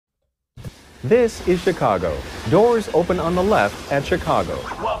This is Chicago. Doors open on the left at Chicago.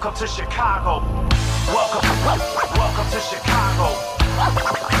 Welcome to Chicago. Welcome to Chicago.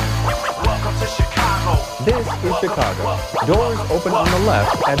 Welcome to Chicago. This is Chicago. Doors open on the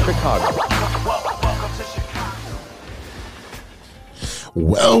left at Chicago. Welcome to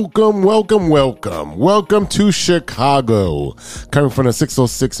Chicago. Welcome to Chicago. Coming from the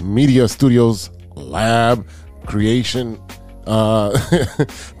 606 Media Studios Lab Creation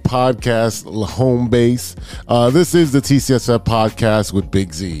podcast home base. This is the TCSF podcast with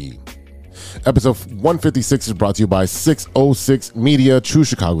Big Z. Episode 156 is brought to you by 606 Media, true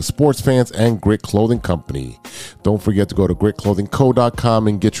Chicago sports fans, and Grit Clothing Company. Don't forget to go to gritclothingco.com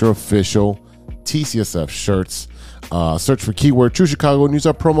and get your official TCSF shirts. Search for keyword True Chicago and use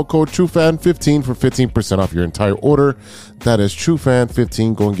our promo code TrueFan15 for 15% off your entire order. That is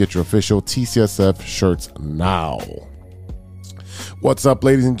TrueFan15. Go and get your official TCSF shirts now. What's up,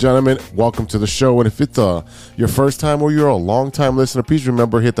 ladies and gentlemen? Welcome to the show. And if it's your first time or you're a long-time listener, please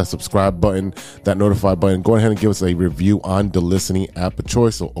remember, hit that subscribe button, that notify button. Go ahead and give us a review on the listening app of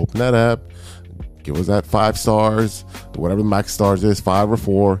choice. So open that app, give us that 5 stars, whatever the max stars is, 5 or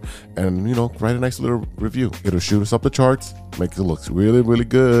 4, and, write a nice little review. It'll shoot us up the charts, make it look really, really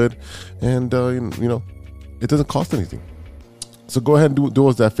good, and, it doesn't cost anything. So go ahead and do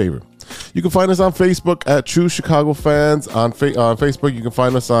us that favor. You can find us on Facebook at True Chicago Fans. On Facebook, you can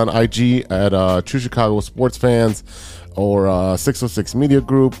find us on IG at True Chicago Sports Fans or 606 Media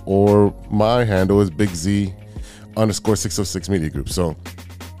Group, or my handle is Big Z _606 Media Group. So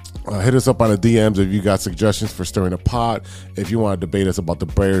hit us up on the DMs if you got suggestions for stirring a pot. If you want to debate us about the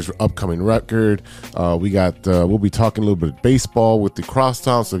Bears' upcoming record, we'll be talking a little bit of baseball with the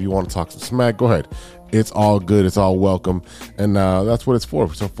Crosstown. So if you want to talk some smack, go ahead. It's all good. It's all welcome. And that's what it's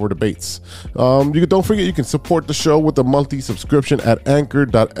for. So for debates. Don't forget, you can support the show with a monthly subscription at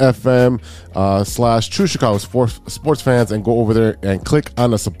anchor.fm /True Chicago Sports Fans, and go over there and click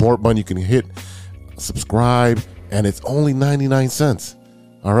on the support button. You can hit subscribe, and it's only 99 cents.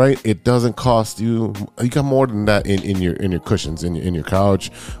 All right. It doesn't cost you. You got more than that in your cushions, in your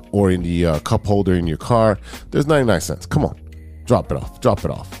couch, or in the cup holder in your car. There's 99 cents. Come on. Drop it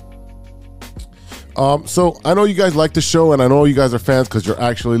off. So I know you guys like the show, and I know you guys are fans because you're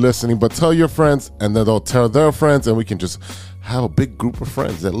actually listening, but tell your friends, and then they'll tell their friends, and we can just have a big group of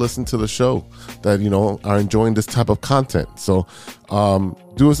friends that listen to the show that, are enjoying this type of content. So,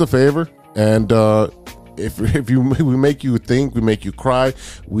 do us a favor. And, if we make you think, we make you cry,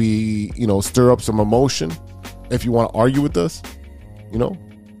 we, stir up some emotion. If you want to argue with us,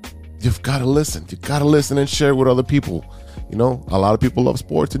 you've got to listen. You got to listen and share with other people. A lot of people love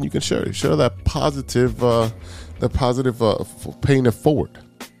sports, and you can share that positive, paying it forward.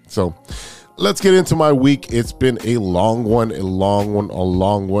 So let's get into my week. It's been a long one.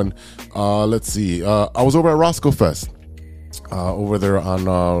 Let's see. I was over at Roscoe Fest, over there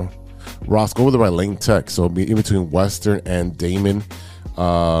on Roscoe, over there by Lane Tech. So in between Western and Damon.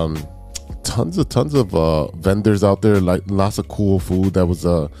 Tons of vendors out there, like lots of cool food that was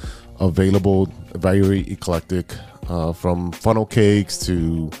available, very eclectic. From funnel cakes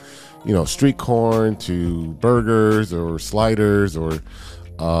to, street corn to burgers or sliders or,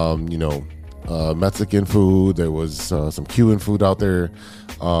 Mexican food. There was some Cuban food out there.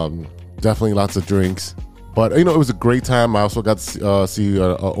 Definitely lots of drinks. But, it was a great time. I also got to see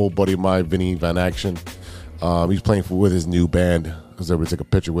an old buddy of mine, Vinny Van Action. He's playing with his new band. I was able to take a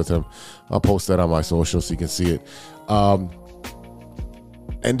picture with him. I'll post that on my social so you can see it.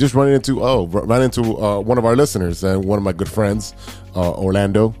 And just ran into one of our listeners and one of my good friends,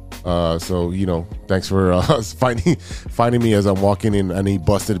 Orlando. So thanks for finding me as I'm walking in, and he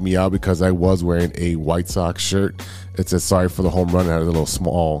busted me out because I was wearing a White Sox shirt. It says "Sorry for the home run." It had a little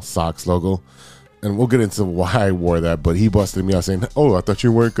small Sox logo, and we'll get into why I wore that. But he busted me out saying, "Oh, I thought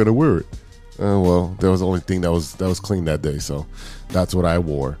you weren't gonna wear it." Well, that was the only thing that was clean that day, so that's what I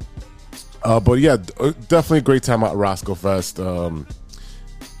wore. But yeah, definitely a great time at Roscoe Fest.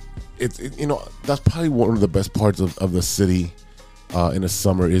 That's probably one of the best parts of the city in the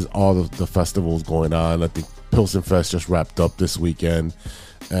summer is all of the festivals going on. I think Pilsen Fest just wrapped up this weekend,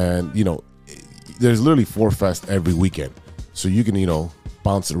 and there's literally 4 fests every weekend, so you can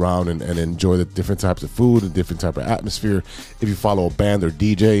bounce around and enjoy the different types of food and different type of atmosphere. If you follow a band or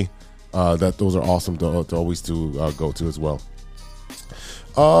DJ, those are awesome to always go to as well.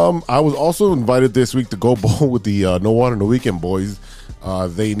 I was also invited this week to go bowl with the No Water No Weekend boys.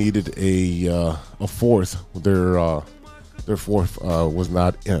 They needed a fourth. Their fourth was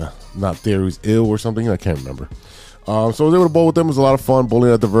not there. He was ill or something. I can't remember. So I was able to bowl with them. It was a lot of fun.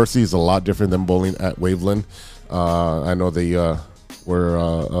 Bowling at Diversity is a lot different than bowling at Waveland. I know they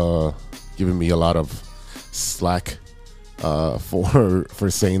were giving me a lot of slack for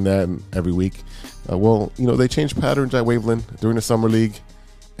saying that every week. Well, they changed patterns at Waveland during the summer league,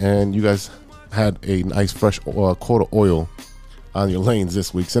 and you guys had a nice fresh coat of oil on your lanes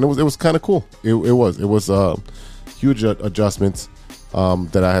this week, and it was kind of cool. It was huge adjustments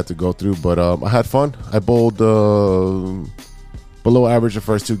that I had to go through, but I had fun. I bowled below average the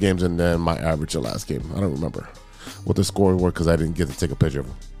first 2 games, and then my average the last game. I don't remember what the score were because I didn't get to take a picture of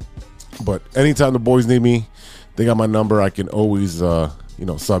them. But anytime the boys need me, they got my number. I can always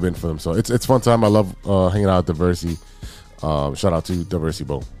sub in for them. So it's fun time. I love hanging out at Diversity. Shout out to Diversity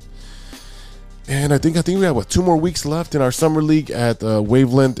Bowl. And I think we have 2 more weeks left in our summer league at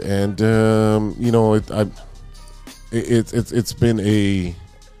Waveland, and it's been a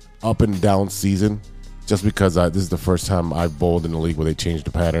up and down season, just because this is the first time I've bowled in the league where they changed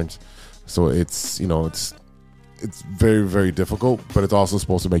the patterns. So it's very, very difficult, but it's also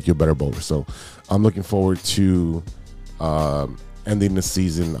supposed to make you a better bowler. So I'm looking forward to ending the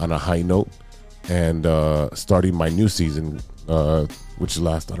season on a high note and starting my new season, which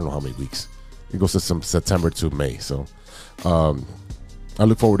lasts I don't know how many weeks. It goes to September to May. So I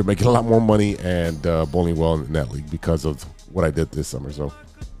look forward to making a lot more money and bowling well in that league because of what I did this summer. So,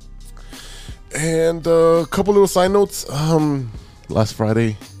 and a couple little side notes. Last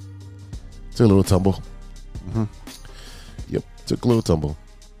Friday, took a little tumble. Yep, took a little tumble.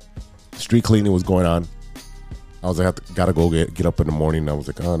 Street cleaning was going on. I was like, gotta go get up in the morning. I was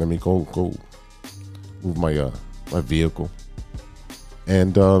like, let me go move my vehicle.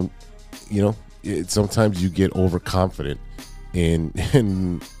 And sometimes you get overconfident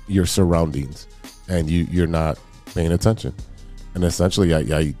in your surroundings, and you're not paying attention. And essentially,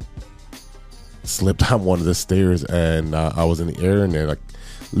 I slipped on one of the stairs, and I was in the air, and it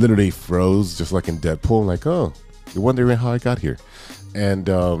literally froze, just like in Deadpool. Like, oh, you're wondering how I got here, and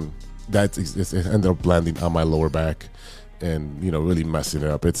it ended up landing on my lower back, and really messing it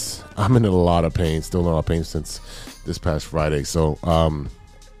up. I'm in a lot of pain, still in a lot of pain since this past Friday. So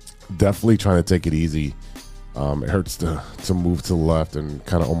definitely trying to take it easy. It hurts to move to the left and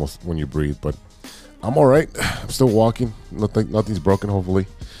kind of almost when you breathe, but I'm all right. I'm still walking. Nothing's broken, hopefully.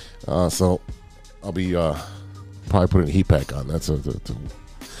 So I'll be probably putting a heat pack on. That's to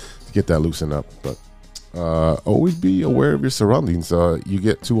get that loosened up. But always be aware of your surroundings. You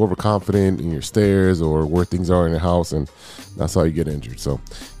get too overconfident in your stairs or where things are in the house, and that's how you get injured. So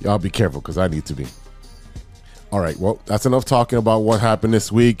y'all be careful, because I need to be. All right, well, that's enough talking about what happened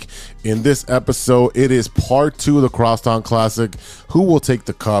this week. In this episode, it is part 2 of the Crosstown Classic. Who will take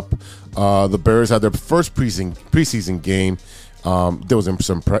the cup? The Bears had their first preseason game. There was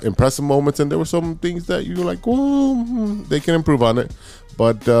some impressive moments, and there were some things that you were like, well, they can improve on it.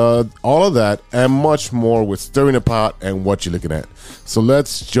 But all of that and much more with Stirring the Pot and what you're looking at. So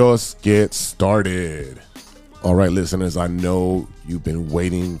let's just get started. All right, listeners, I know you've been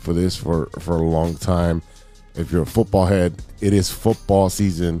waiting for this for a long time. If you're a football head, it is football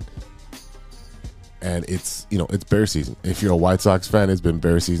season, and it's Bear season. If you're a White Sox fan, it's been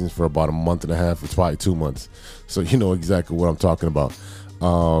Bear season for about a month and a half, or probably 2 months. So you know exactly what I'm talking about.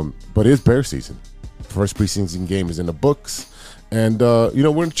 But it's Bear season. First preseason game is in the books, and we're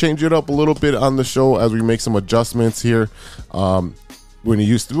going to change it up a little bit on the show as we make some adjustments here. We'll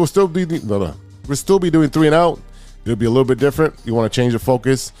still be doing 3 and out. It'll be a little bit different. You want to change the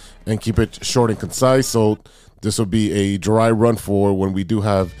focus and keep it short and concise. So this will be a dry run for when we do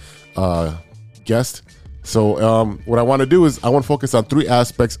have guests. So what I want to do is I want to focus on 3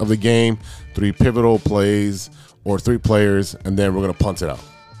 aspects of the game, 3 pivotal plays or 3 players, and then we're going to punt it out.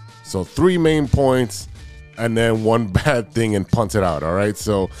 So 3 main points and then 1 bad thing and punt it out. All right.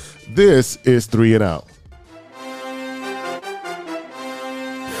 So this is 3 and out.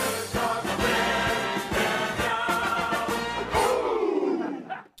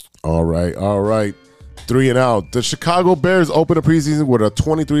 All right. 3 and out. The Chicago Bears open the preseason with a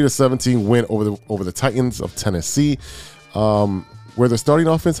 23-17 win over the Titans of Tennessee, where the starting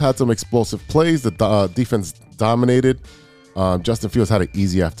offense had some explosive plays. The defense dominated. Justin Fields had an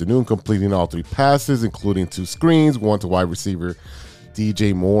easy afternoon, completing all 3 passes, including 2 screens, 1 to wide receiver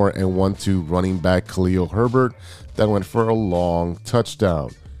DJ Moore and 1 to running back Khalil Herbert that went for a long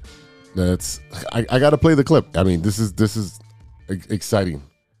touchdown. I got to play the clip. I mean, this is exciting.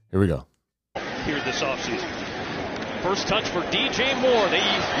 Here we go. Here this offseason. First touch for DJ Moore. They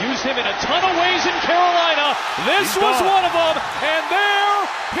used him in a ton of ways in Carolina. This was one of them, and there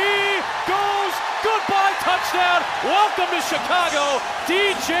he goes. Goodbye touchdown. Welcome to Chicago,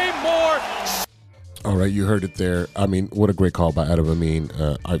 DJ Moore. All right, you heard it there. I mean, what a great call by Adam Amin.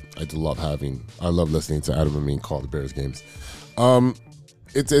 I love listening to Adam Amin call the Bears games.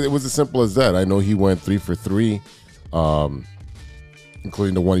 It was as simple as that. I know he went 3 for 3,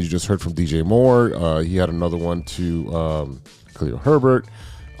 including the one you just heard from DJ Moore. He had another one to Khalil Herbert.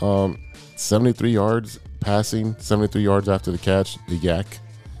 73 yards passing, 73 yards after the catch, the yak,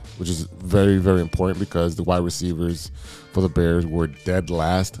 which is very, very important because the wide receivers for the Bears were dead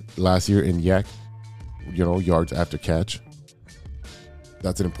last year in yak, yards after catch.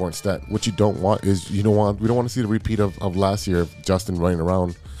 That's an important stat. What you don't want is we don't want to see the repeat of last year of Justin running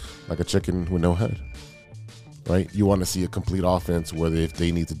around like a chicken with no head. Right? You want to see a complete offense where if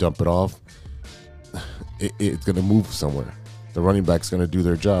they need to dump it off, it's going to move somewhere. The running back's going to do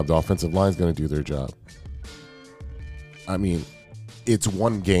their job. The offensive line's going to do their job. I mean, it's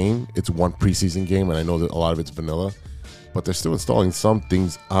one game. It's one preseason game, and I know that a lot of it's vanilla, but they're still installing some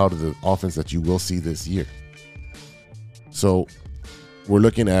things out of the offense that you will see this year. So we're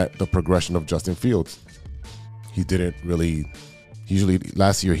looking at the progression of Justin Fields. He didn't really, usually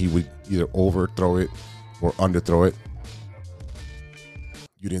last year he would either overthrow it or underthrow it.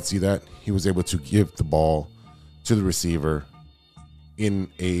 You didn't see that. He was able to give the ball to the receiver in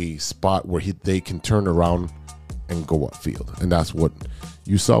a spot where they can turn around and go upfield. And that's what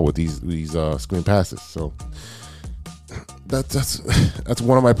you saw with these screen passes. So that's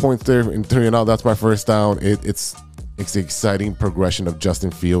one of my points there in 3 and out. That's my first down. It's the exciting progression of Justin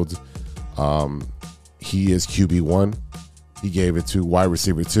Fields. He is QB1. He gave it to wide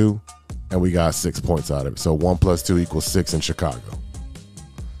receiver 2, and we got 6 points out of it. So 1 + 2 = 6 in Chicago.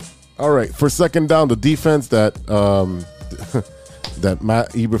 All right, for second down, the defense that that Matt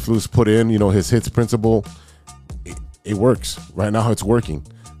Eberflus put in, his hits principle, it works. Right now it's working.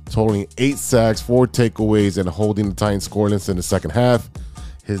 Totaling 8 sacks, 4 takeaways, and holding the Titans scoreless in the second half.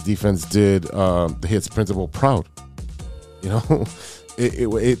 His defense did the hits principle proud.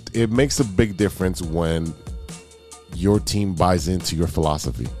 It makes a big difference when your team buys into your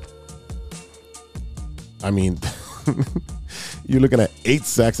philosophy. I mean, you're looking at 8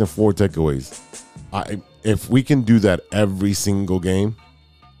 sacks and 4 takeaways. If we can do that every single game,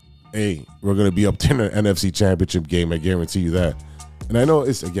 hey, we're going to be up to an NFC Championship game. I guarantee you that. And I know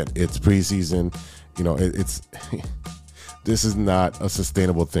it's preseason. This is not a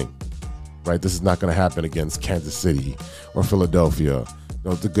sustainable thing. Right, this is not going to happen against Kansas City or Philadelphia.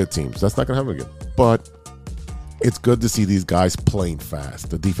 The good teams. That's not going to happen again. But it's good to see these guys playing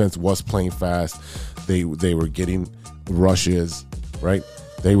fast. The defense was playing fast. They were getting rushes. Right,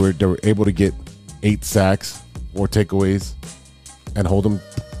 they were able to get 8 sacks, 4 takeaways, and hold them,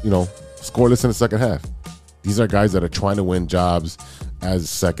 scoreless in the second half. These are guys that are trying to win jobs as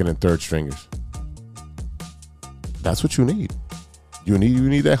second and third stringers. That's what you need. You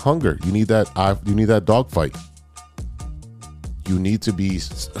need that hunger. You need that dogfight. You need to be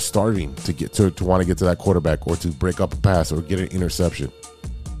starving to get to want to get to that quarterback or to break up a pass or get an interception.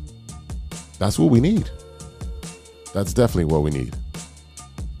 That's what we need. That's definitely what we need.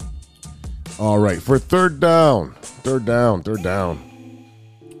 All right, for third down. All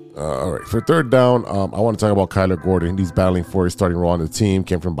right, for third down, I want to talk about Kyler Gordon. He's battling for his starting role on the team.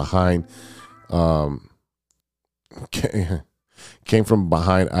 Came from behind. Came from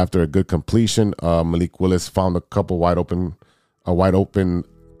behind after a good completion. Malik Willis found a couple wide open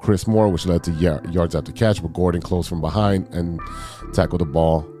Chris Moore, which led to yards after catch, but Gordon closed from behind and tackled the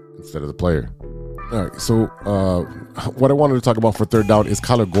ball instead of the player. All right, so what I wanted to talk about for third down is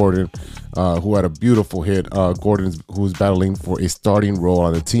Kyler Gordon, who had a beautiful hit. Gordon, who's battling for a starting role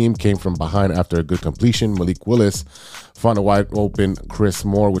on the team, came from behind after a good completion. Malik Willis found a wide open Chris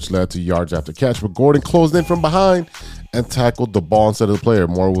Moore, which led to yards after catch, but Gordon closed in from behind and tackled the ball instead of the player.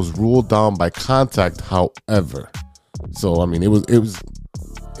 Moore was ruled down by contact, however. So, I mean,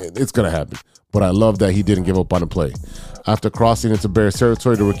 it's going to happen. But I love that he didn't give up on the play. After crossing into Bears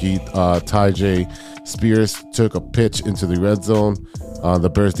territory, the rookie Tyjae Spears took a pitch into the red zone. The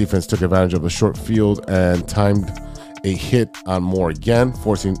Bears defense took advantage of a short field and timed a hit on Moore again,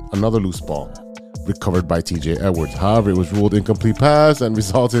 forcing another loose ball, recovered by TJ Edwards. However, it was ruled incomplete pass and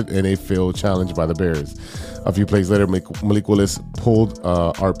resulted in a failed challenge by the Bears. A few plays later, Malik Willis pulled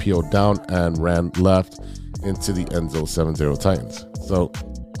RPO down and ran left into the end zone, 7-0 Titans. So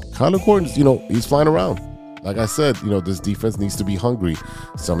Kyler Gordon's, he's flying around. Like I said, this defense needs to be hungry.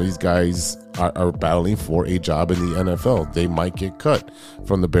 Some of these guys are battling for a job in the NFL. They might get cut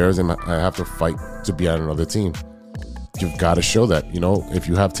from the Bears and have to fight to be on another team. You've got to show that, if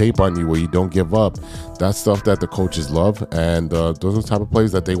you have tape on you where you don't give up, that's stuff that the coaches love, and those are the type of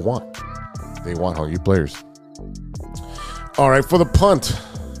plays that they want. They want hungry players. All right, for the punt.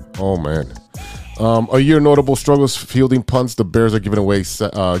 Oh, man. A year notable struggles fielding punts. The Bears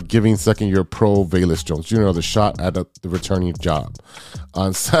are giving second-year pro Velus Jones Jr. the shot at the returning job.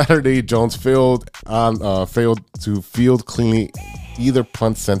 On Saturday, Jones failed to field cleanly either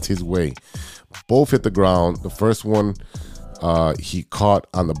punt sent his way. Both hit the ground. The first one he caught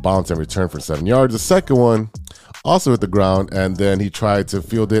on the bounce and returned for 7 yards. The second one also hit the ground, and then he tried to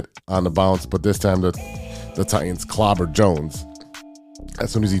field it on the bounce, but this time the Titans clobbered Jones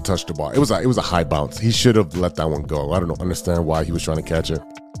as soon as he touched the ball. It was a high bounce. He should have let that one go. I don't understand why he was trying to catch it.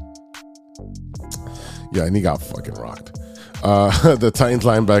 Yeah, and he got fucking rocked. The Titans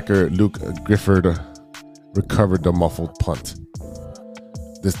linebacker Luke Gifford recovered the muffled punt.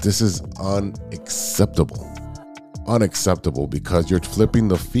 This is unacceptable. Unacceptable because you're flipping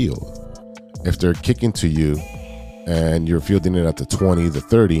the field. If they're kicking to you and you're fielding it at the 20, the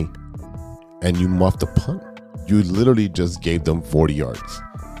 30, and you muff the punt, you literally just gave them 40 yards.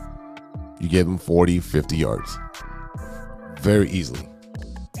 You gave them 40, 50 yards. Very easily.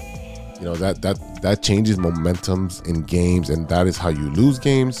 You know, that changes momentums in games, and that is how you lose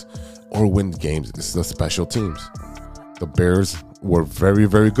games or win games. This is the special teams. The Bears were very,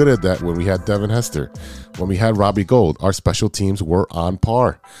 very good at that when we had Devin Hester. When we had Robbie Gould, our special teams were on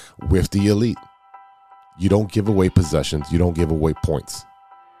par with the elite. You don't give away possessions. You don't give away points,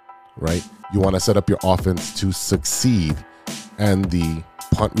 right? You want to set up your offense to succeed, and the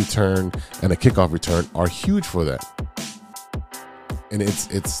punt return and a kickoff return are huge for that. And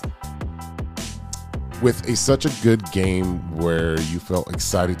it's with such a good game where you felt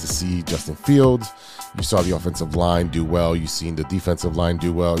excited to see Justin Fields. You saw the offensive line do well. You seen the defensive line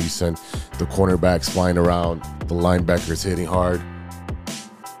do well. You sent the cornerbacks flying around, the linebackers hitting hard.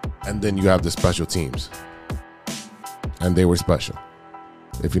 And then you have the special teams. And they were special,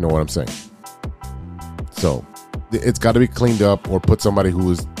 if you know what I'm saying. So it's got to be cleaned up, or put somebody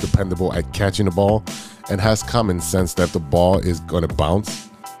who is dependable at catching the ball and has common sense that the ball is going to bounce.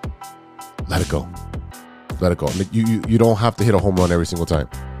 Let it go. Let it go. You don't have to hit a home run every single time.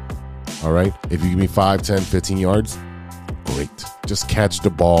 All right? If you give me 5, 10, 15 yards, great. Just catch the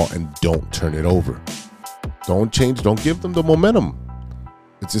ball and don't turn it over. Don't change. Don't give them the momentum.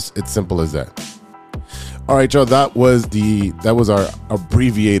 It's simple as that. All right, y'all. That was our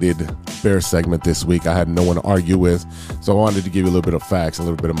abbreviated Bear segment this week. I had no one to argue with, so I wanted to give you a little bit of facts, a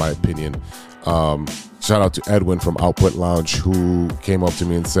little bit of my opinion. Shout out to Edwin from Output Lounge, who came up to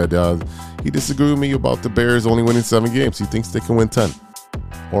me and said he disagreed with me about the Bears only winning 7 games. He thinks they can win 10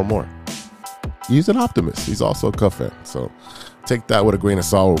 or more. He's an optimist. He's also a Cub fan. So take that with a grain of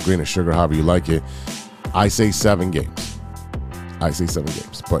salt or a grain of sugar, however you like it. I say 7 games.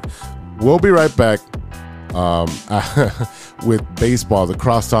 But we'll be right back with baseball, the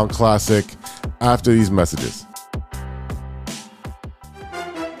Crosstown Classic, after these messages.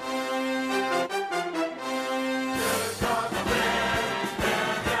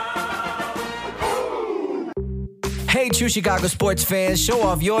 Hey, true Chicago sports fans, show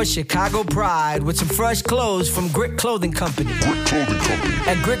off your Chicago pride with some fresh clothes from Grit Clothing Company.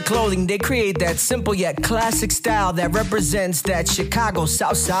 At Grit Clothing, they create that simple yet classic style that represents that Chicago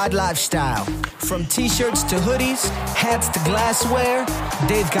Southside lifestyle. From t-shirts to hoodies, hats to glassware,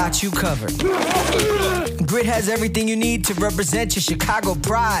 they've got you covered. Grit has everything you need to represent your Chicago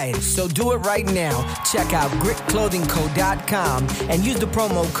pride, so do it right now. Check out gritclothingco.com and use the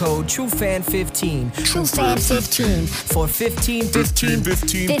promo code TrueFan15. TrueFan15. For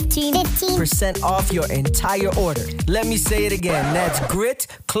 15% off your entire order. Let me say it again. That's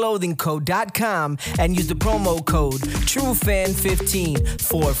gritclothingco.com and use the promo code TrueFan15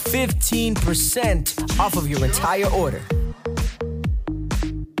 for 15% off of your entire order.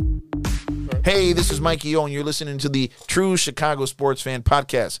 Hey, this is Mikey O, and you're listening to the True Chicago Sports Fan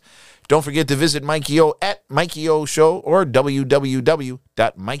Podcast. Don't forget to visit Mikey O at Mikey O Show or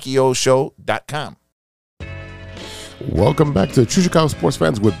www.MikeyOShow.com. Welcome back to True Chicago Sports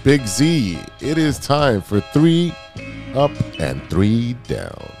Fans with Big Z. It is time for 3 up and 3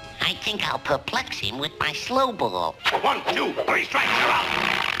 down. I think I'll perplex him with my slow ball. 1, 2, 3 strikes, you're out.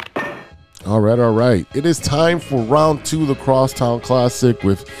 All right. It is time for round 2 of the Crosstown Classic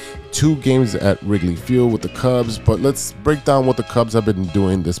with 2 games at Wrigley Field with the Cubs. But let's break down what the Cubs have been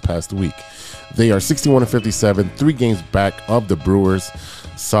doing this past week. They are 61-57, 3 games back of the Brewers.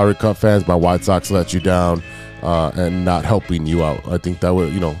 Sorry, Cub fans, my White Sox let you down. And not helping you out. I think that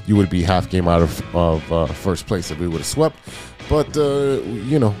would, you would be half game out of first place if we would have swept. But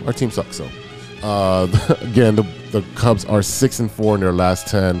our team sucks. So again, the Cubs are 6-4 in their last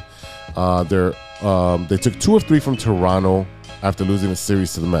 10. They took 2 of 3 from Toronto after losing the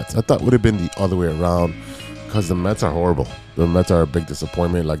series to the Mets. I thought it would have been the other way around. because the Mets are horrible. The Mets are a big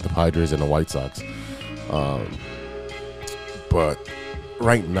disappointment, like the Padres and the White Sox. But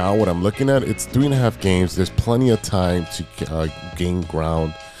right now, what I'm looking at, it's 3.5 games. There's plenty of time to gain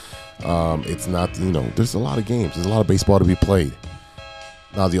ground. It's not, there's a lot of games. There's a lot of baseball to be played.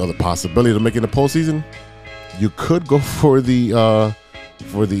 Now, the other possibility to make it in the postseason, you could go for the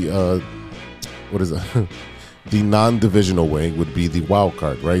what is it? The non-divisional way would be the wild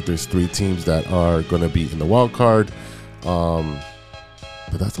card, right? There's 3 teams that are going to be in the wild card, but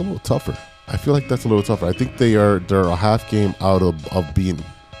that's a little tougher. I feel like that's a little tougher. I think they're a half game out of being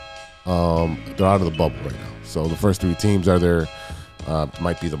they're out of the bubble right now. So the first 3 teams are there.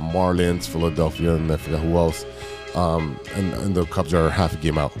 Might be the Marlins, Philadelphia, and I forgot who else. And the Cubs are half a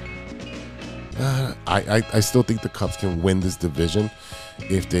game out. I still think the Cubs can win this division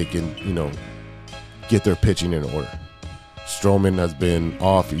if they can, get their pitching in order. Stroman has been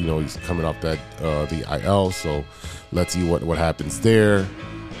off, he's coming off that the IL, so let's see what happens there.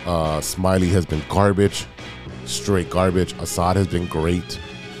 Smiley has been garbage, straight garbage. Assad has been great.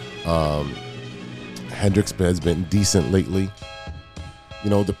 Hendricks has been decent lately.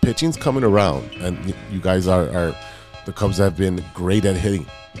 The pitching's coming around, and you guys are the Cubs have been great at hitting,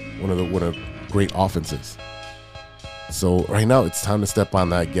 one of the great offenses. So right now it's time to step on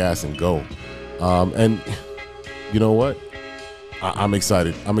that gas and go. And you know what? I'm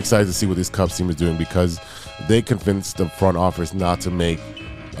excited. I'm excited to see what this Cubs team is doing, because they convinced the front office not to make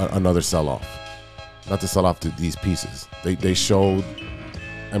another sell-off, not to sell off to these pieces. They showed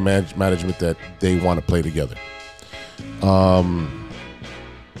a management that they want to play together.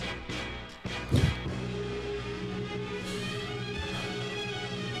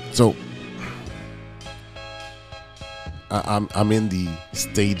 So I'm in the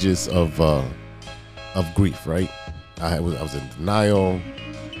stages of grief, right? I was in denial.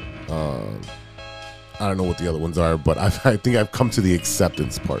 I don't know what the other ones are, but I think I've come to the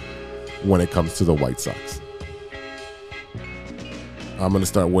acceptance part when it comes to the White Sox. I'm going to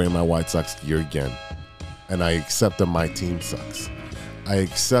start wearing my White Sox gear again, and I accept that my team sucks. I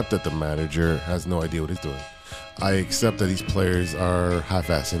accept that the manager has no idea what he's doing. I accept that these players are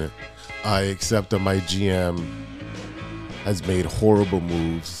half-assing it. I accept that my GM has made horrible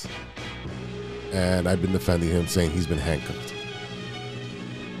moves, and I've been defending him, saying he's been handcuffed.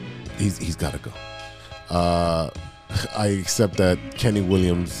 He's got to go. I accept that Kenny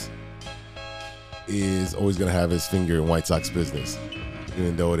Williams is always going to have his finger in White Sox business,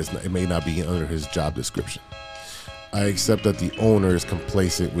 even though it may not be under his job description. I accept that the owner is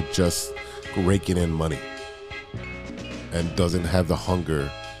complacent with just raking in money and doesn't have the hunger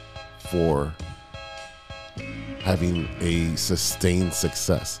for having a sustained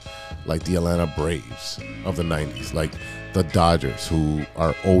success like the Atlanta Braves of the 90s, like the Dodgers, who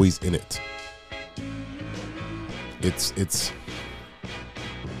are always in it. It's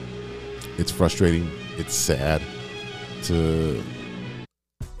frustrating. It's sad to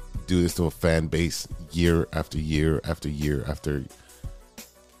do this to a fan base year after year after year after.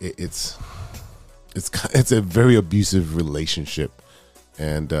 It's a very abusive relationship,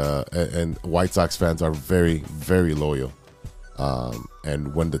 and White Sox fans are very, very loyal.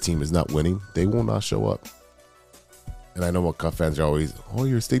 And when the team is not winning, they will not show up. And I know what Cubs fans are always,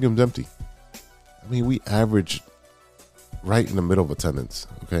 your stadium's empty. I mean, we average right in the middle of attendance.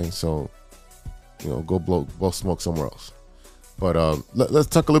 Okay, so go blow smoke somewhere else. But let's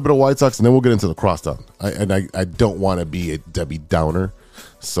talk a little bit of White Sox, and then we'll get into the crosstown. I don't want to be a Debbie Downer,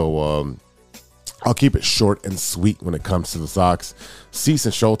 so I'll keep it short and sweet when it comes to the Sox. Cease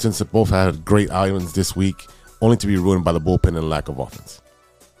and Schultz have both had great outings this week, only to be ruined by the bullpen and lack of offense.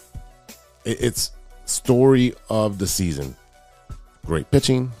 It's story of the season. Great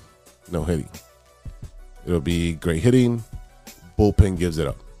pitching, no hitting. It'll be great hitting, bullpen gives it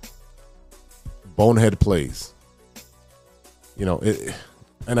up. Bonehead plays.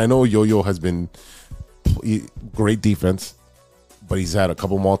 And I know Yo-Yo has been great defense, but he's had a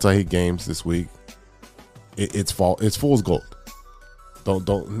couple multi-hit games this week. It's fool's gold. Don't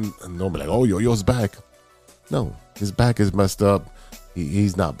be like, Yo-Yo's back. No, his back is messed up.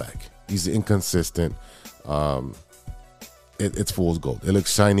 He's not back. He's inconsistent. It's fool's gold. It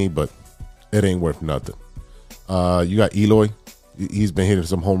looks shiny, but it ain't worth nothing. You got Eloy. He's been hitting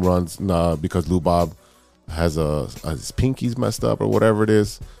some home runs because Lou Bob has his pinky's messed up or whatever it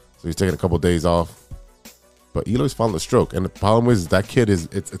is, so he's taking a couple of days off. But Eloy's found the stroke, and the problem is that kid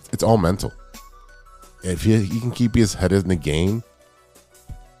it's all mental. If he can keep his head in the game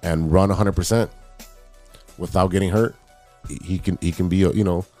and run 100% without getting hurt, he can be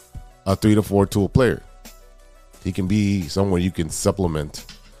a 3 to 4 tool player. He can be somewhere you can supplement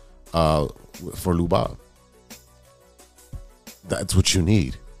for Lou Bob. That's what you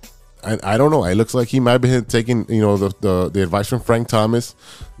need. I don't know. It looks like he might have been taking, the advice from Frank Thomas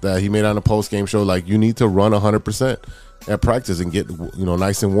that he made on a post game show. Like, you need to run 100% at practice and get,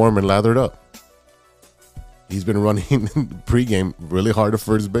 nice and warm and lathered up. He's been running pregame really hard at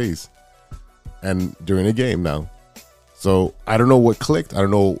first base and during the game now. So I don't know what clicked. I don't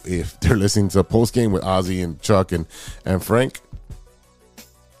know if they're listening to post game with Ozzy and Chuck and Frank,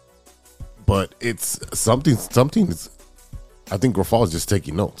 but it's something. I think Grafal is just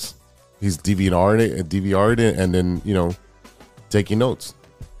taking notes. He's DVR'd it, and then taking notes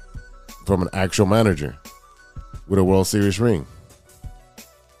from an actual manager with a World Series ring,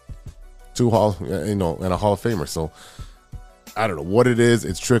 and a Hall of Famer. So I don't know what it is.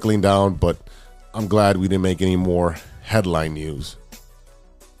 It's trickling down, but I'm glad we didn't make any more headline news.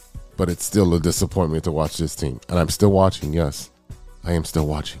 But it's still a disappointment to watch this team, and I'm still watching. Yes, I am still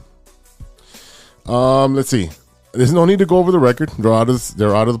watching. Let's see. There's no need to go over the record. They're out of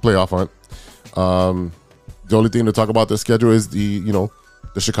the playoff hunt. The only thing to talk about the schedule is the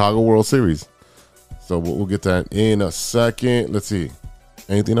Chicago World Series. So we'll get that in a second. Let's see.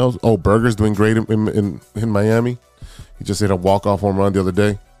 Anything else? Oh, Berger's doing great in Miami. He just hit a walk-off home run the other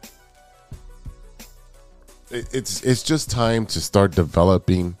day. It's just time to start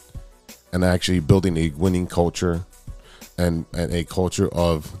developing and actually building a winning culture and a culture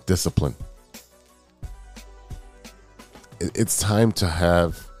of discipline. It's time to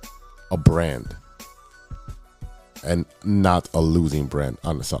have a brand and not a losing brand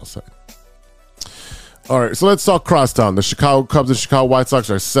on the South Side. All right, so let's talk crosstown. The Chicago Cubs and Chicago White Sox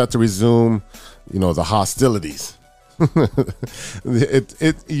are set to resume, the hostilities.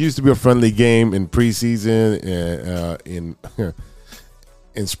 It used to be a friendly game in preseason,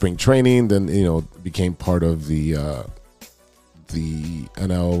 in spring training. Then became part of the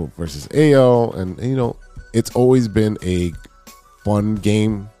NL versus AL, and it's always been a fun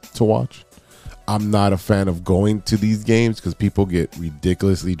game to watch. I'm not a fan of going to these games because people get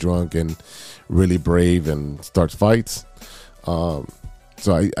ridiculously drunk and really brave and starts fights. So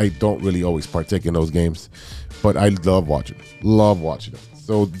I don't really always partake in those games, but I love watching them.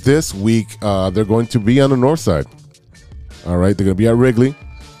 So this week, they're going to be on the north side. All right, they're going to be at Wrigley,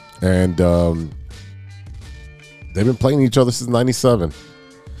 and they've been playing each other since '97.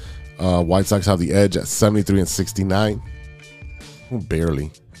 White Sox have the edge at 73-69.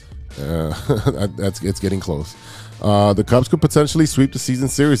 Barely. It's getting close. The Cubs could potentially sweep the season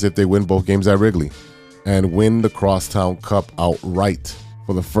series if they win both games at Wrigley and win the Crosstown Cup outright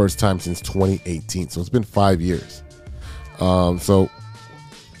for the first time since 2018. So it's been 5 years. So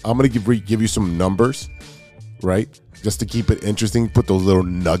I'm going to give you some numbers, right? Just to keep it interesting, put those little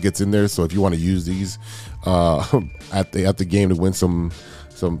nuggets in there. So if you want to use these at the game to win some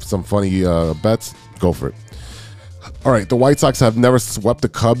funny bets, go for it. All right, the White Sox have never swept the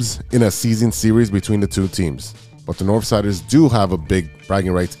Cubs in a season series between the two teams, but the Northsiders do have a big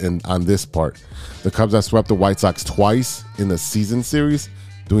bragging rights on this part. The Cubs have swept the White Sox twice in the season series,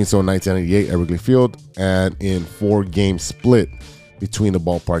 doing so in 1998 at Wrigley Field and in 4-game split between the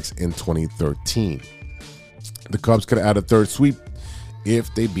ballparks in 2013. The Cubs could add a third sweep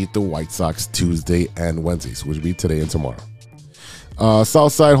if they beat the White Sox Tuesday and Wednesday, which would be today and tomorrow.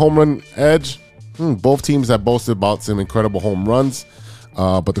 Southside home run edge. Both teams have boasted about some incredible home runs,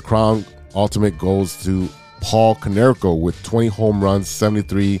 but the crown ultimate goes to Paul Konerko with 20 home runs,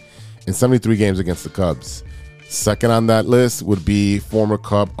 73 games against the Cubs. Second on that list would be former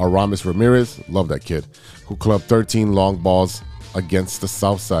Cub Aramis Ramirez, love that kid, who clubbed 13 long balls against the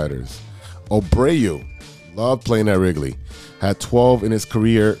Southsiders. Abreu, loved playing at Wrigley, had 12 in his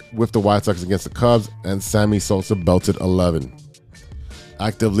career with the White Sox against the Cubs, and Sammy Sosa belted 11.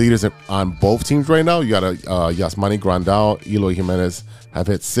 Active leaders on both teams right now, you got Yasmani Grandal, Eloy Jimenez have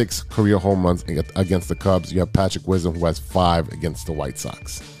hit 6 career home runs against the Cubs. You have Patrick Wisdom, who has 5 against the White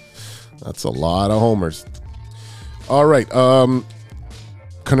Sox. That's a lot of homers. All right.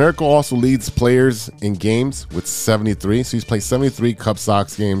 Konerko also leads players in games with 73. So he's played 73 Cubs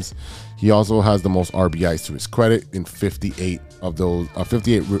Sox games. He also has the most RBIs to his credit in 58 of those,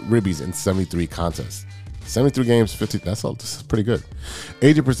 58 ribbies in 73 contests. 73 games, 50. This is pretty good.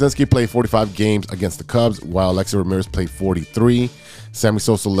 Adrian Przinsky played 45 games against the Cubs, while Alexi Ramirez played 43. Sammy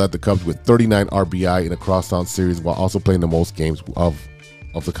Sosa led the Cubs with 39 RBI in a crosstown series, while also playing the most games of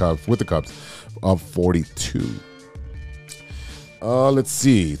the Cubs with the Cubs of 42. Let's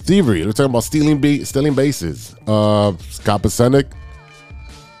see. Thievery. We're talking about stealing bases. Scott Pasenik,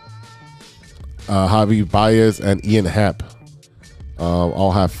 Javi Baez, and Ian Happ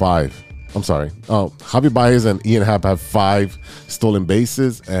all have 5. I'm sorry. Javi Baez and Ian Happ have 5 stolen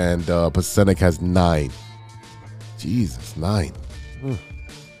bases, and Pasenik has 9. Jesus, 9.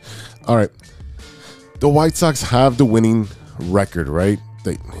 All right. The White Sox have the winning record, right?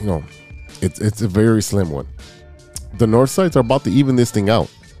 They, it's a very slim one. The North Sides are about to even this thing out.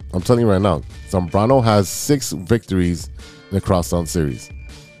 I'm telling you right now. Zambrano has 6 victories in the crosstown series.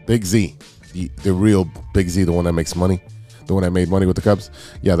 Big Z, the real Big Z, the one that makes money, the one that made money with the Cubs.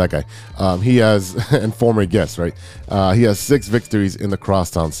 Yeah, that guy. He has, and former guest, right? He has 6 victories in the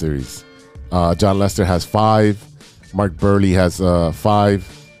crosstown series. John Lester has 5. Mark Burley has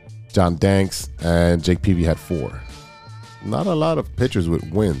 5. John Danks and Jake Peavy had 4. Not a lot of pitchers with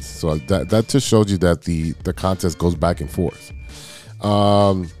wins, so that just shows you that the contest goes back and forth.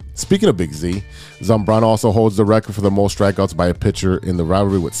 Speaking of Big Z, Zambrano also holds the record for the most strikeouts by a pitcher in the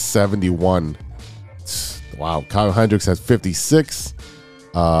rivalry with 71. Wow. Kyle Hendricks has 56.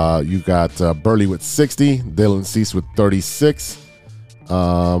 You got Burley with 60. Dylan Cease with 36. There's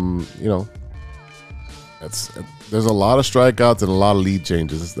a lot of strikeouts and a lot of lead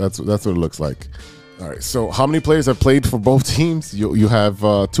changes. That's what it looks like. All right. So how many players have played for both teams? You have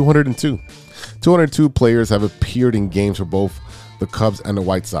 202. 202 players have appeared in games for both the Cubs and the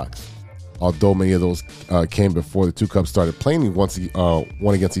White Sox. Although many of those came before the two Cubs started playing one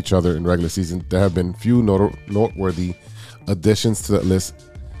against each other in regular season, there have been few noteworthy additions to that list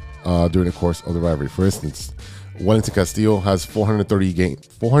during the course of the rivalry. For instance, Wellington Castillo has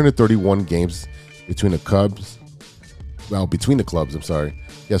 431 games between the clubs. I'm sorry.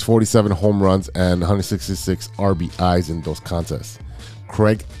 He has 47 home runs and 166 RBIs in those contests.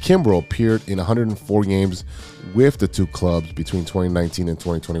 Craig Kimbrell appeared in 104 games with the two clubs between 2019 and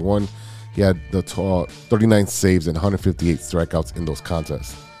 2021. He had the 39 saves and 158 strikeouts in those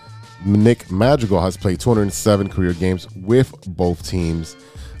contests. Nick Madrigal has played 207 career games with both teams,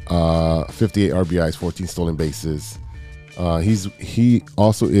 58 RBIs, 14 stolen bases. He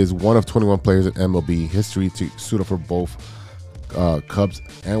also is one of 21 players in MLB history to suit up for both Cubs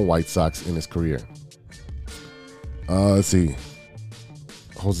and White Sox in his career. Let's see.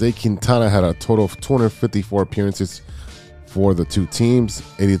 Jose Quintana had a total of 254 appearances for the two teams,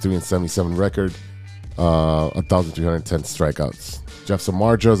 83 and 77 record, 1,310 strikeouts. Jeff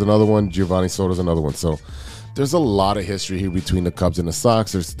Samardzija is another one. Giovanni Soto is another one. So there's a lot of history here between the Cubs and the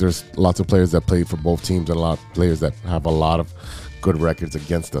Sox. There's lots of players that played for both teams and a lot of players that have a lot of good records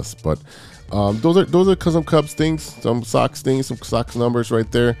against us. But those are some Cubs things, some Sox things, some Sox numbers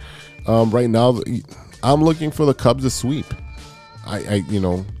right there. Right now, I'm looking for the Cubs to sweep. I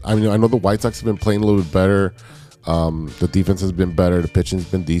know the White Sox have been playing a little bit better. The defense has been better. The pitching's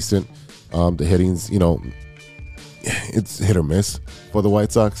been decent. The hitting's, it's hit or miss for the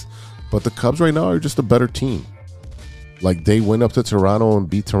White Sox. But the Cubs right now are just a better team. Like, they went up to Toronto and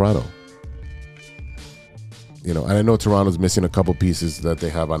beat Toronto. And I know Toronto's missing a couple pieces that they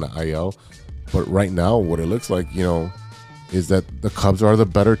have on the IL. But right now, what it looks like, is that the Cubs are the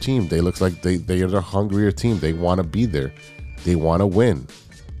better team. They looks like they are the hungrier team. They want to be there. They want to win.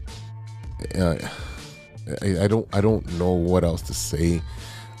 I don't know what else to say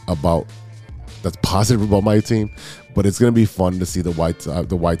about that's positive about my team, but it's going to be fun to see the White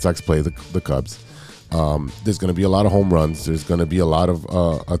Sox play the Cubs. There's going to be a lot of home runs. There's going to be a lot of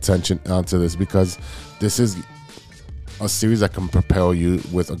attention onto this because this is a series that can propel you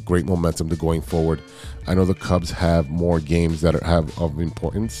with a great momentum to going forward. I know the Cubs have more games that have of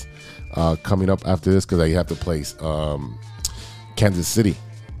importance coming up after this because they have to play Kansas City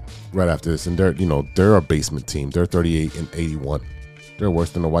right after this, and they're a basement team. They're 38 and 81. They're worse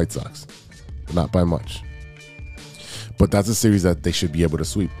than the White Sox, but not by much. But that's a series that they should be able to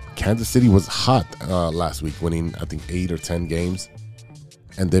sweep. Kansas City was hot last week, winning I think 8 or 10 games,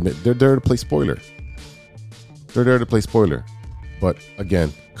 and they're there to play spoiler. But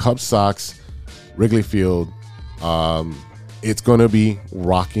again, Cubs Sox, Wrigley Field. It's going to be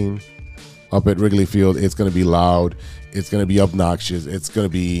rocking up at Wrigley Field. It's going to be loud. It's going to be obnoxious. It's going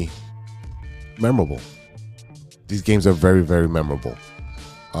to be memorable. These games are very, very memorable.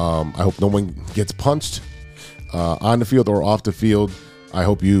 I hope no one gets punched on the field or off the field. I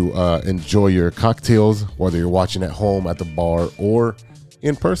hope you enjoy your cocktails, whether you're watching at home, at the bar, or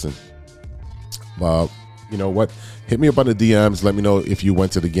in person. You know what? Hit me up on the DMs. Let me know if you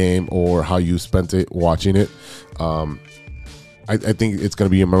went to the game or how you spent it watching it. I think it's going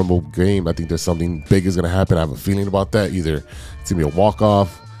to be a memorable game. I think there's something big is going to happen. I have a feeling about that. Either it's going to be a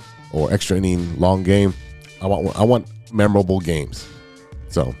walk-off or extra inning long game. I want memorable games.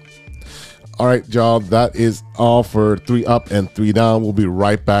 So, all right, y'all. That is all for 3 Up and 3 Down. We'll be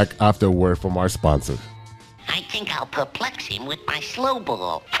right back after a word from our sponsor. I think I'll perplex him with my slow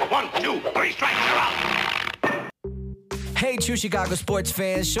ball. 1, 2, 3 strikes, you're out. Hey, true Chicago sports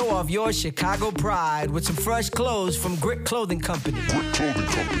fans, show off your Chicago pride with some fresh clothes from Grit Clothing Company.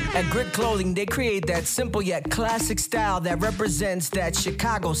 At Grit Clothing, they create that simple yet classic style that represents that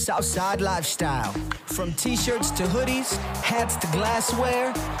Chicago Southside lifestyle. From t-shirts to hoodies, hats to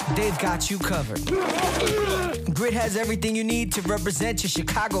glassware, they've got you covered. Grit has everything you need to represent your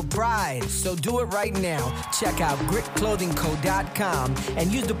Chicago pride, so do it right now. Check out gritclothingco.com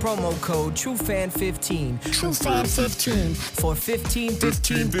and use the promo code TrueFan15. TrueFan15. For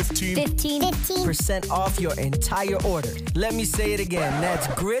 15% off your entire order. Let me say it again. That's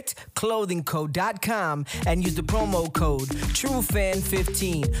gritclothingco.com and use the promo code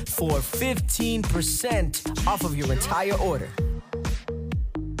TrueFan15 for 15% off of your entire order.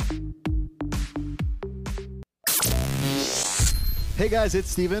 Hey guys, it's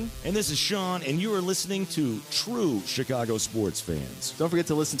Steven. And this is Sean, and you are listening to True Chicago Sports Fans. Don't forget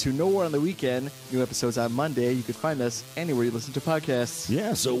to listen to Nowhere on the Weekend. New episodes on Monday. You can find us anywhere you listen to podcasts.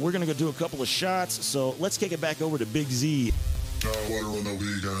 Yeah, so we're going to go do a couple of shots. So let's kick it back over to Big Z.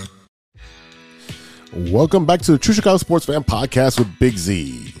 Welcome back to the True Chicago Sports Fan Podcast with Big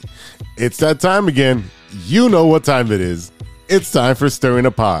Z. It's that time again. You know what time it is. It's time for Stirring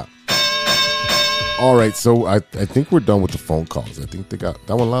the Pot. All right, so I think we're done with the phone calls. I think they got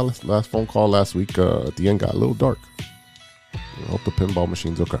that one last phone call last week. At the end, got a little dark. I hope the pinball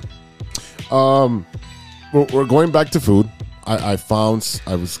machine's okay. We're going back to food. I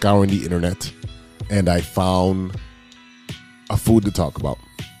was scouring the internet, and I found a food to talk about.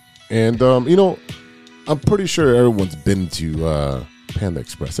 And I'm pretty sure everyone's been to Panda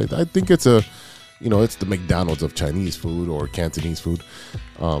Express. I think it's it's the McDonald's of Chinese food or Cantonese food.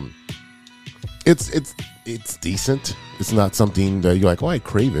 It's decent. It's not something that you're like, oh, I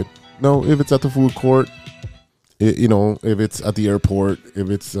crave it. No, if it's at the food court, if it's at the airport, if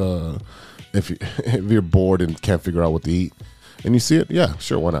it's if you're bored and can't figure out what to eat, and you see it, yeah,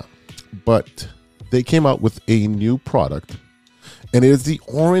 sure, why not? But they came out with a new product, and it is the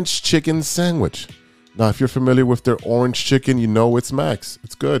orange chicken sandwich. Now, if you're familiar with their orange chicken, you know it's max.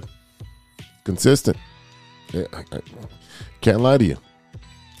 It's good, consistent. I can't lie to you.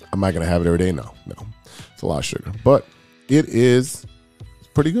 I'm not going to have it every day. No. It's a lot of sugar. But it's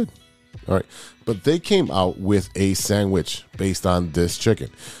pretty good. All right. But they came out with a sandwich based on this chicken.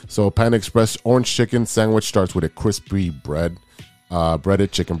 So Panda Express orange chicken sandwich starts with a crispy breaded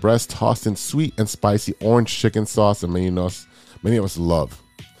chicken breast tossed in sweet and spicy orange chicken sauce and many of us love.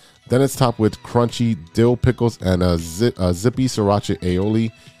 Then it's topped with crunchy dill pickles and a zippy sriracha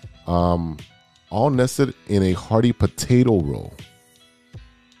aioli, all nested in a hearty potato roll.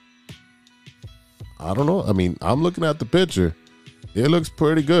 I don't know. I mean, I'm looking at the picture. It looks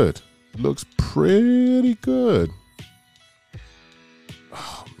pretty good.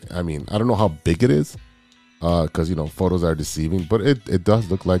 Oh, I mean, I don't know how big it is because, photos are deceiving. But it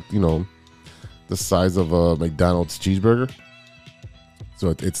does look like, the size of a McDonald's cheeseburger.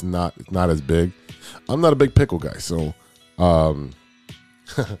 So it's not as big. I'm not a big pickle guy. So caught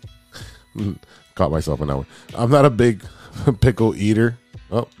myself on that one. I'm not a big pickle eater.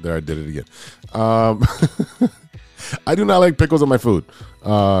 Oh, there I did it again. I do not like pickles on my food.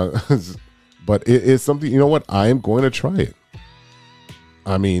 But it is something, you know what? I am going to try it.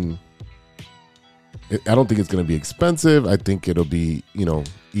 I mean, I don't think it's going to be expensive. I think it'll be,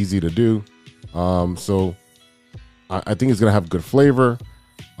 easy to do. So I think it's going to have good flavor.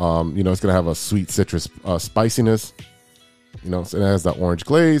 It's going to have a sweet citrus spiciness. So it has that orange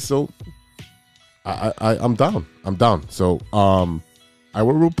glaze. So I'm down. So I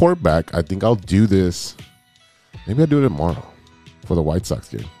will report back. I think I'll do this. Maybe I'll do it tomorrow for the White Sox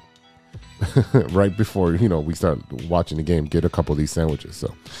game. Right before, we start watching the game, get a couple of these sandwiches.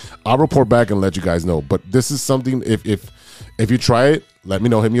 So I'll report back and let you guys know. But this is something, if you try it, let me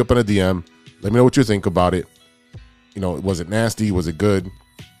know. Hit me up on a DM. Let me know what you think about it. Was it nasty? Was it good?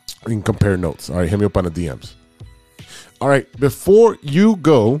 We can compare notes. All right, hit me up on the DMs. All right, before you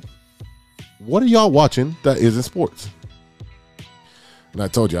go, what are y'all watching that isn't sports? And I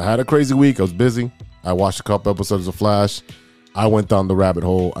told you, I had a crazy week. I was busy. I watched a couple episodes of Flash. I went down the rabbit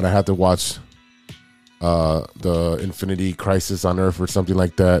hole, and I had to watch the Infinity Crisis on Earth or something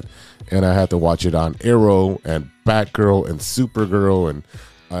like that. And I had to watch it on Arrow and Batgirl and Supergirl and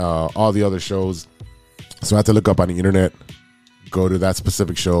all the other shows. So I had to look up on the internet, go to that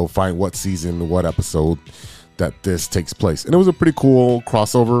specific show, find what season, what episode that this takes place. And it was a pretty cool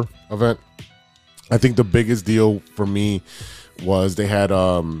crossover event. I think the biggest deal for me was they had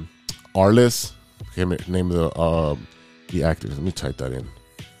Arliss, name of the actors. Let me type that in.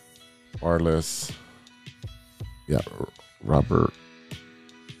 Arliss. Yeah, Robert.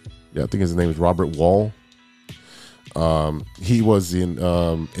 Yeah, I think his name is Robert Wall. He was in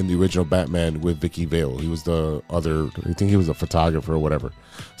the original Batman with Vicky Vale. He was the other. I think he was a photographer or whatever.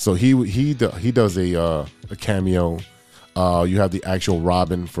 So he does a cameo. You have the actual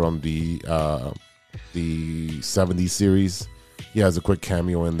Robin from the 70s series. He has a quick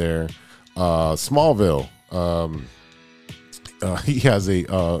cameo in there. Smallville. He has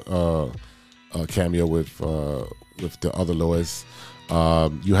a cameo with the other Lois.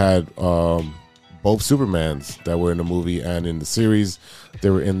 You had both Supermans that were in the movie and in the series. They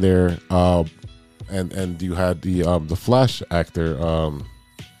were in there. And you had the Flash actor,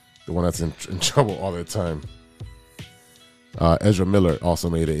 the one that's in trouble all the time. Ezra Miller also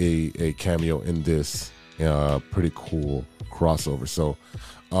made a cameo in this pretty cool crossover. So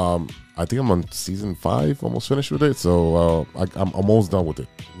I think I'm on season 5, almost finished with it. So I'm almost done with it.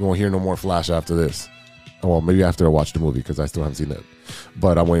 You won't hear no more Flash after this. Well, maybe after I watch the movie, because I still haven't seen it.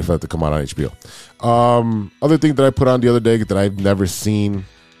 But I'm waiting for that to come out on HBO. Other thing that I put on the other day that I've never seen,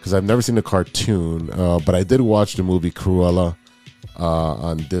 because I've never seen the cartoon, but I did watch the movie Cruella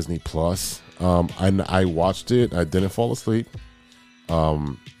on Disney Plus. I watched it. I didn't fall asleep.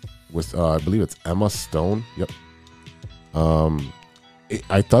 With I believe it's Emma Stone. Yep.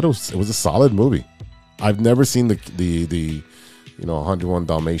 I thought it was a solid movie. I've never seen the 101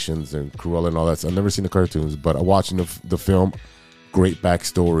 Dalmatians and Cruella and all that. So I've never seen the cartoons, but watching the film, great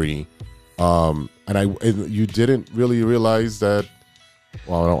backstory. And you didn't really realize that.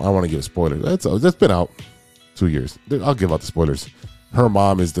 Well, I don't want to give a spoiler. That's been out 2 years. I'll give out the spoilers. Her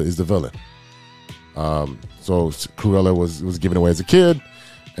mom is the villain. So Cruella was given away as a kid,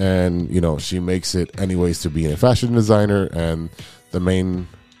 and she makes it anyways to being a fashion designer, and the main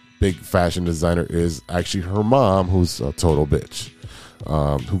big fashion designer is actually her mom, who's a total bitch,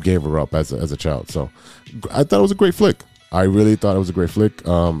 who gave her up as a child. So I thought it was a great flick. I really thought it was a great flick.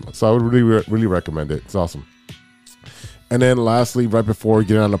 So I would really recommend it. It's awesome. And then lastly, right before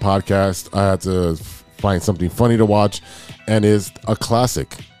getting on the podcast, I had to find something funny to watch, and is a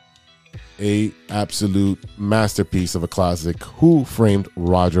classic, a absolute masterpiece of a classic. Who Framed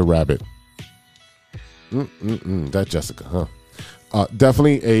Roger Rabbit? That Jessica, huh?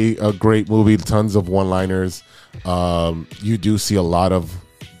 Definitely a great movie. Tons of one-liners. You do see a lot of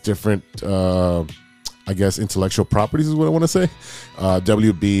different, I guess, intellectual properties is what I want to say.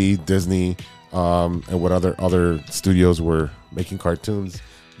 WB, Disney, and what other studios were making cartoons.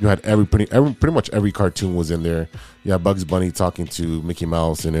 You had pretty much every cartoon was in there. You had Bugs Bunny talking to Mickey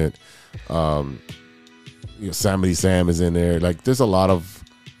Mouse in it. Samity Sam is in there. Like, there's a lot of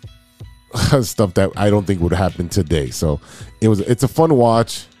stuff that I don't think would happen today. So it's a fun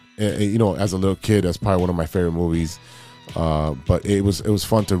watch. As a little kid, that's probably one of my favorite movies. But it was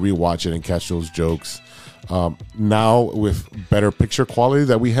fun to rewatch it and catch those jokes. Now with better picture quality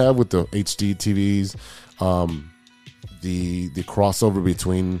that we have with the HD TVs, the crossover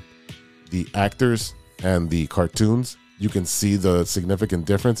between the actors and the cartoons, you can see the significant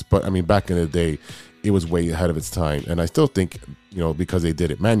difference. But I mean, back in the day, it was way ahead of its time, and I still think because they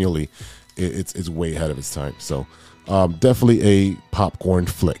did it manually, it's way ahead of its time. So definitely a popcorn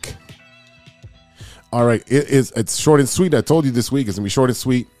flick. All right, it's short and sweet. I told you this week it's gonna be short and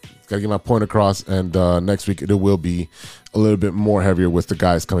sweet. Gotta get my point across, and next week it will be a little bit more heavier with the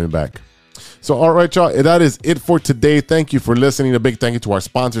guys coming back. So, all right, y'all, that is it for today. Thank you for listening. A big thank you to our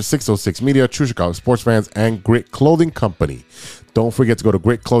sponsor, 606 Media, True Chicago Sports Fans, and Grit Clothing Company. Don't forget to go to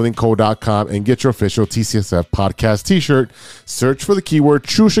gritclothingco.com and get your official TCSF podcast t-shirt. Search for the keyword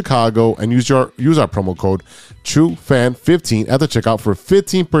True Chicago and use our promo code TrueFan15 at the checkout for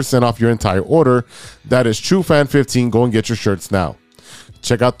 15% off your entire order. That is TrueFan15. Go and get your shirts now.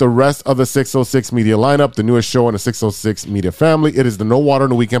 Check out the rest of the 606 Media lineup, the newest show in the 606 Media family. It is the No Water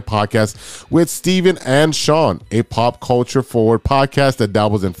on the Weekend podcast with Steven and Sean, a pop culture forward podcast that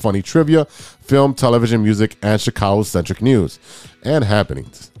dabbles in funny trivia, film, television, music, and Chicago-centric news and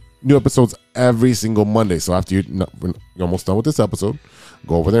happenings. New episodes every single Monday. So after you're almost done with this episode,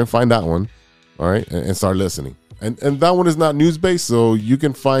 go over there and find that one, all right, and start listening. And that one is not news-based, so you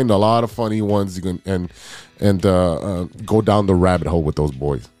can find a lot of funny ones. You can and go down the rabbit hole with those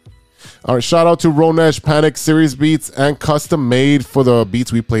boys. All right, shout out to Ronesh Panic Series Beats and custom made for the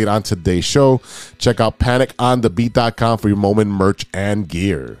beats we played on today's show. Check out paniconthebeat.com for your moment merch and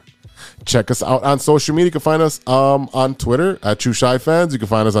gear. Check us out on social media. You can find us on Twitter at True Shy Fans. You can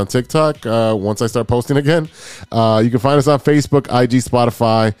find us on TikTok once I start posting again. You can find us on Facebook, IG,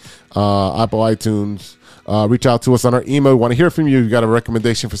 Spotify, Apple iTunes. Reach out to us on our email. We want to hear from you. You got a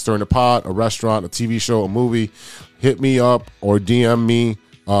recommendation for stirring the pot, a restaurant, a TV show, a movie, hit me up or DM me.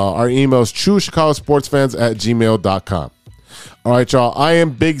 Our email is truechicagosportsfans@gmail.com. All right, y'all. I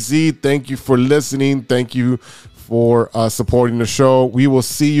am Big Z. Thank you for listening. Thank you for supporting the show. We will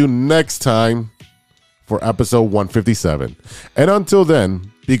see you next time for episode 157. And until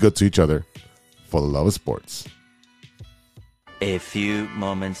then, be good to each other for the love of sports. A few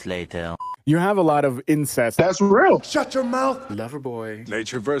moments later. You have a lot of incest. That's real. Shut your mouth. Lover boy.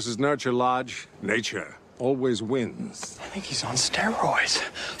 Nature versus nurture, Lodge. Nature always wins. I think he's on steroids.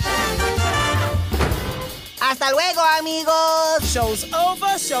 Hasta luego, amigos. Show's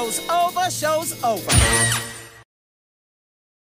over, show's over, show's over.